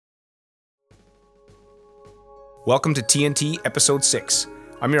Welcome to TNT Episode 6.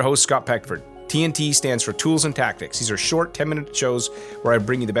 I'm your host, Scott Peckford. TNT stands for Tools and Tactics. These are short 10-minute shows where I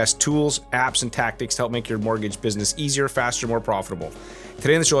bring you the best tools, apps, and tactics to help make your mortgage business easier, faster, more profitable.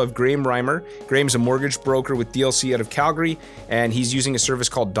 Today on the show, I have Graham Reimer. Graham's a mortgage broker with DLC out of Calgary, and he's using a service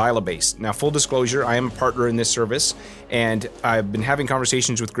called Dial-A-Base. Now, full disclosure, I am a partner in this service, and I've been having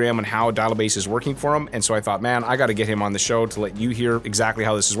conversations with Graham on how Dial-A-Base is working for him, and so I thought, man, I got to get him on the show to let you hear exactly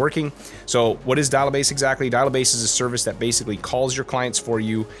how this is working. So what is Dial-A-Base exactly? Dial-A-Base is a service that basically calls your clients for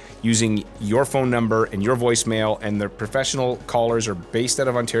you using your phone number and your voicemail, and the professional callers are based out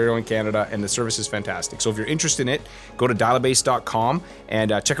of Ontario and Canada, and the service is fantastic. So if you're interested in it, go to dialabase.com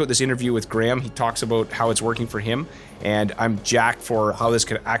and check out this interview with Graham. He talks about how it's working for him, and I'm jacked for how this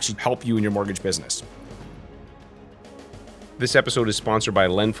could actually help you in your mortgage business. This episode is sponsored by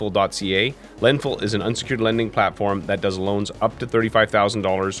Lendful.ca. Lendful is an unsecured lending platform that does loans up to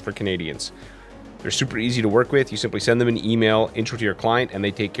 $35,000 for Canadians. They're super easy to work with. You simply send them an email, intro to your client, and they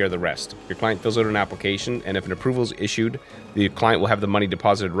take care of the rest. Your client fills out an application, and if an approval is issued, the client will have the money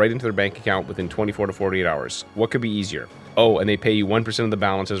deposited right into their bank account within 24 to 48 hours. What could be easier? Oh, and they pay you 1% of the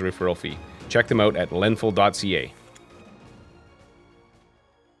balance as a referral fee. Check them out at Lendful.ca.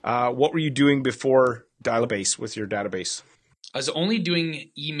 What were you doing before Dial-A-Base with your database? I was only doing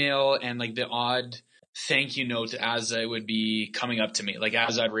email and like the odd thank you note as it would be coming up to me, like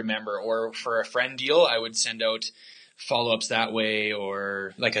as I'd remember, or for a friend deal, I would send out follow-ups that way,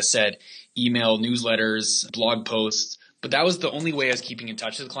 or like I said, email, newsletters, blog posts. But that was the only way I was keeping in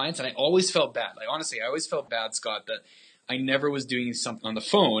touch with clients. And I always felt bad. Like honestly, I always felt bad, Scott, that I never was doing something on the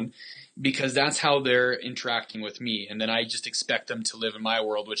phone because that's how they're interacting with me. And then I just expect them to live in my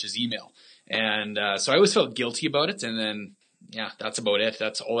world, which is email. And so I always felt guilty about it. And then, yeah, that's about it.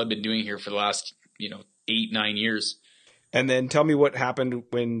 That's all I've been doing here for the last 8-9 years. And then tell me what happened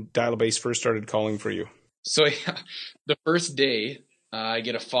when Dial-A-Base first started calling for you. So yeah, the first day I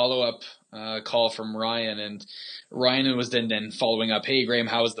get a follow-up call from Ryan, and Ryan was then following up, hey Graham,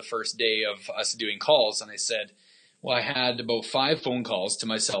 how was the first day of us doing calls? And I said, well, I had about 5 phone calls to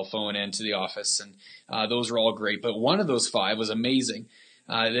my cell phone and to the office, and those were all great. But one of those 5 was amazing.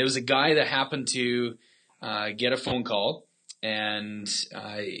 There was a guy that happened to get a phone call, and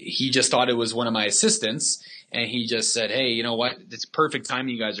he just thought it was one of my assistants, and he just said, hey, you know what? It's perfect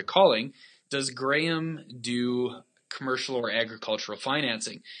timing you guys are calling. Does Graham do commercial or agricultural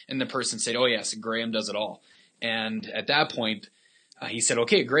financing? And the person said, oh, yes, Graham does it all. And at that point, he said,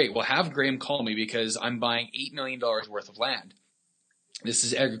 okay, great. Well, have Graham call me because I'm buying $8 million worth of land. This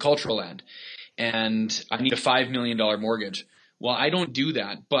is agricultural land, and I need a $5 million mortgage. Well, I don't do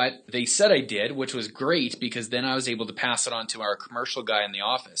that, but they said I did, which was great because then I was able to pass it on to our commercial guy in the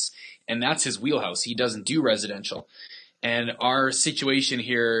office, and that's his wheelhouse. He doesn't do residential. And our situation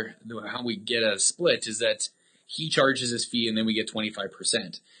here, how we get a split is that he charges his fee and then we get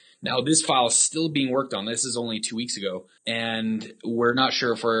 25%. Now, this file is still being worked on. This is only 2 weeks ago, and we're not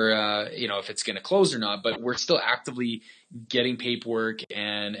sure if we're, if it's going to close or not, but we're still actively getting paperwork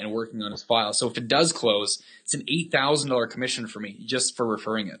and working on his file. So if it does close, it's an $8,000 commission for me just for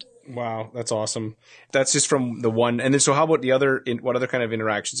referring it. Wow, that's awesome. That's just from the one. And then, so how about what other kind of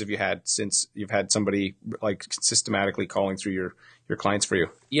interactions have you had since you've had somebody like systematically calling through your clients for you?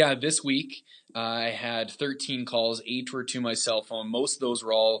 Yeah, this week I had 13 calls, 8 were to my cell phone. Most of those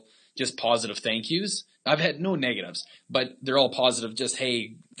were all just positive thank yous. I've had no negatives, but they're all positive. Just,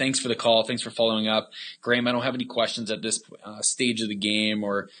 hey, thanks for the call. Thanks for following up. Graham, I don't have any questions at this stage of the game,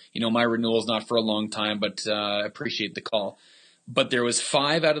 or, my renewal's not for a long time, but I appreciate the call. But there was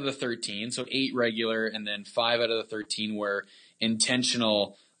 5 out of the 13, so 8 regular, and then 5 out of the 13 were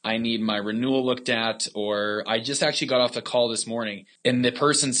intentional. I need my renewal looked at, or I just actually got off the call this morning, and the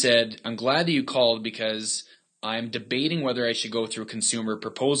person said, I'm glad that you called because I'm debating whether I should go through a consumer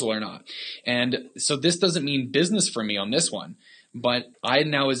proposal or not. And so this doesn't mean business for me on this one, but I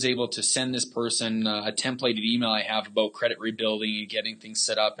now was able to send this person a templated email I have about credit rebuilding and getting things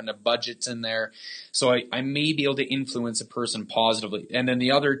set up, and a budget's in there. So I may be able to influence a person positively. And then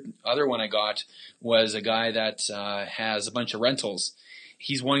the other one I got was a guy that has a bunch of rentals.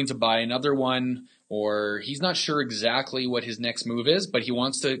 He's wanting to buy another one, or he's not sure exactly what his next move is, but he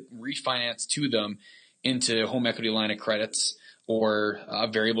wants to refinance to them into home equity line of credits or a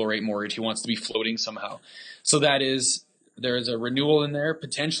variable rate mortgage. He wants to be floating somehow. So there's a renewal in there,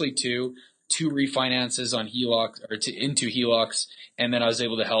 potentially two refinances on HELOC or into HELOCs, and then I was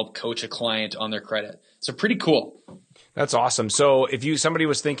able to help coach a client on their credit. So pretty cool. That's awesome. So if somebody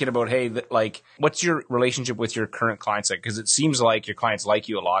was thinking about, hey, what's your relationship with your current clients like? Because it seems like your clients like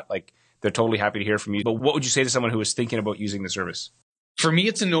you a lot. Like they're totally happy to hear from you. But what would you say to someone who is thinking about using the service? For me,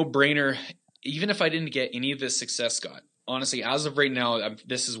 it's a no-brainer. even if I didn't get any of this success, Scott, honestly, as of right now,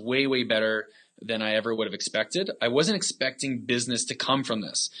 this is way, way better than I ever would have expected. I wasn't expecting business to come from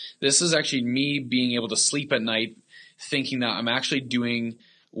this. This is actually me being able to sleep at night thinking that I'm actually doing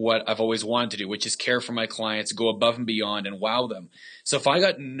what I've always wanted to do, which is care for my clients, go above and beyond and wow them. So if I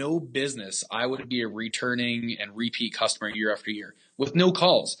got no business, I would be a returning and repeat customer year after year with no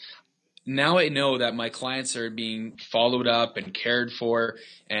calls. Now I know that my clients are being followed up and cared for,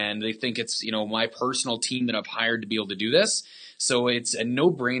 and they think it's, my personal team that I've hired to be able to do this. So it's a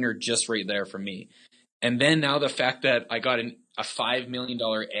no-brainer just right there for me. And then now the fact that I got a $5 million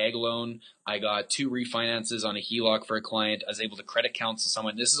ag loan, I got 2 refinances on a HELOC for a client, I was able to credit counsel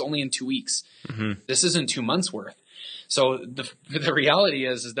someone. This is only in 2 weeks. Mm-hmm. This isn't 2 months worth. So the reality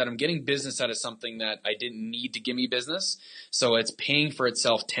is that I'm getting business out of something that I didn't need to give me business. So it's paying for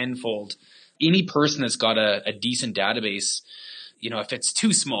itself tenfold. Any person that's got a decent database, if it's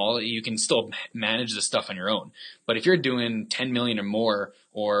too small, you can still manage the stuff on your own. But if you're doing 10 million or more,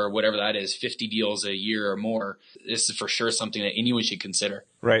 or whatever that is, 50 deals a year or more, this is for sure something that anyone should consider.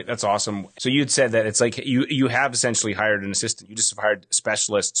 Right. That's awesome. So you'd said that it's like you have essentially hired an assistant. You just have hired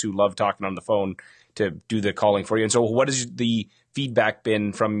specialists who love talking on the phone to do the calling for you. And so what has the feedback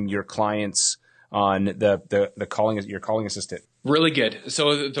been from your clients on the calling, your calling assistant? Really good.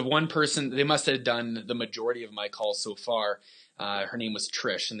 So the one person, they must have done the majority of my calls so far. Her name was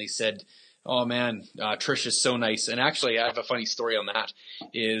Trish, and they said, "Oh man, Trish is so nice." And actually, I have a funny story on that.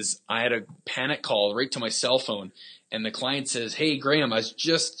 Is I had a panic call right to my cell phone, and the client says, "Hey Graham, I was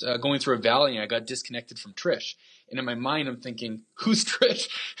just going through a valley, and I got disconnected from Trish." And in my mind, I'm thinking, "Who's Trish?"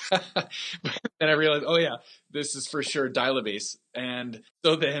 But then I realized, oh yeah, this is for sure Dial-A-Base. And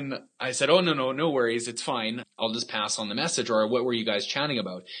so then I said, "Oh no worries, it's fine. I'll just pass on the message." Or what were you guys chatting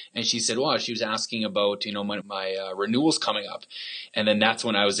about? And she said, well, she was asking about my renewals coming up. And then that's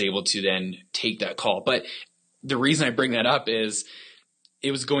when I was able to then take that call. But the reason I bring that up is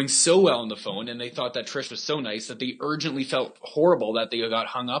it was going so well on the phone, and they thought that Trish was so nice that they urgently felt horrible that they got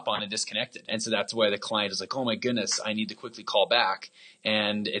hung up on and disconnected. And so that's why the client is like, "Oh my goodness, I need to quickly call back."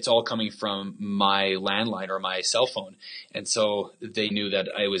 And it's all coming from my landline or my cell phone. And so they knew that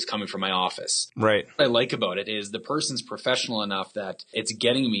I was coming from my office. Right. What I like about it is the person's professional enough that it's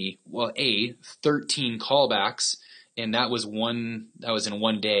getting me, 13 callbacks, and that was in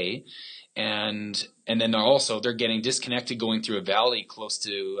one day. And then they're getting disconnected going through a valley close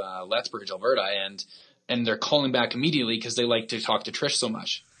to Lethbridge, Alberta, and they're calling back immediately because they like to talk to Trish so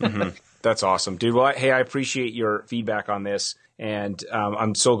much. Mm-hmm. That's awesome, dude. Well, hey, I appreciate your feedback on this, and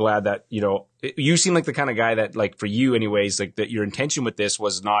I'm so glad that you seem like the kind of guy that, like, for you anyways, like that your intention with this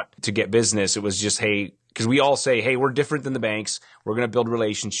was not to get business. It was just, hey, because we all say, hey, we're different than the banks. We're going to build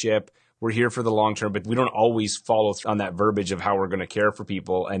relationship. We're here for the long term, but we don't always follow through on that verbiage of how we're going to care for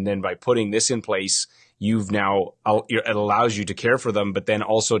people. And then by putting this in place, it allows you to care for them, but then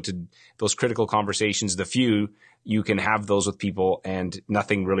also to those critical conversations, you can have those with people and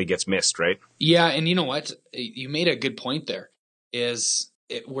nothing really gets missed, right? Yeah. And you know what? You made a good point there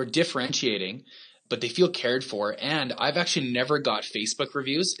we're differentiating, but they feel cared for. And I've actually never got Facebook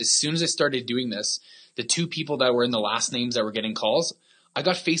reviews. As soon as I started doing this, the 2 people that were in the last names that were getting calls, I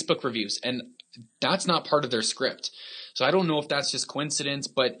got Facebook reviews, and that's not part of their script. So I don't know if that's just coincidence,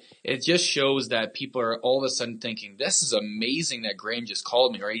 but it just shows that people are all of a sudden thinking, this is amazing that Graham just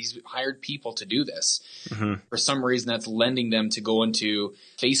called me, or he's hired people to do this. Mm-hmm. For some reason, that's lending them to go into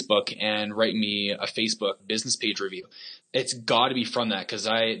Facebook and write me a Facebook business page review. It's got to be from that, because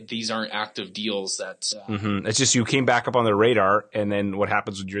these aren't active deals that mm-hmm. It's just you came back up on their radar, and then what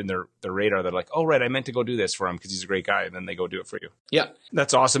happens when you're in their radar? They're like, "Oh, right, I meant to go do this for him because he's a great guy," and then they go do it for you. Yeah,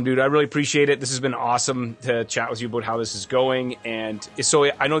 that's awesome, dude. I really appreciate it. This has been awesome to chat with you about how this is going. And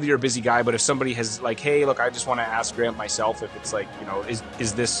so I know that you're a busy guy, but if somebody has like, "Hey, look, I just want to ask Grant myself if it's like,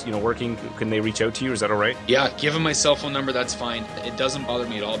 is this working? Can they reach out to you? Is that all right?" Yeah, give him my cell phone number. That's fine. It doesn't bother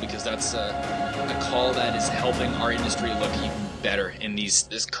me at all, because that's a call that is helping our industry look even better in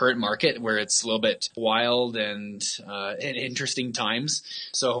this current market where it's a little bit wild and interesting times.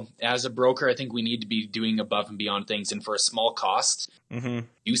 So as a broker, I think we need to be doing above and beyond things. And for a small cost, mm-hmm.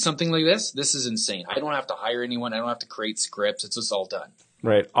 do something like this. This is insane. I don't have to hire anyone. I don't have to create scripts. It's just all done.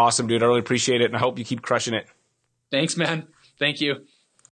 Right. Awesome, dude. I really appreciate it. And I hope you keep crushing it. Thanks, man. Thank you.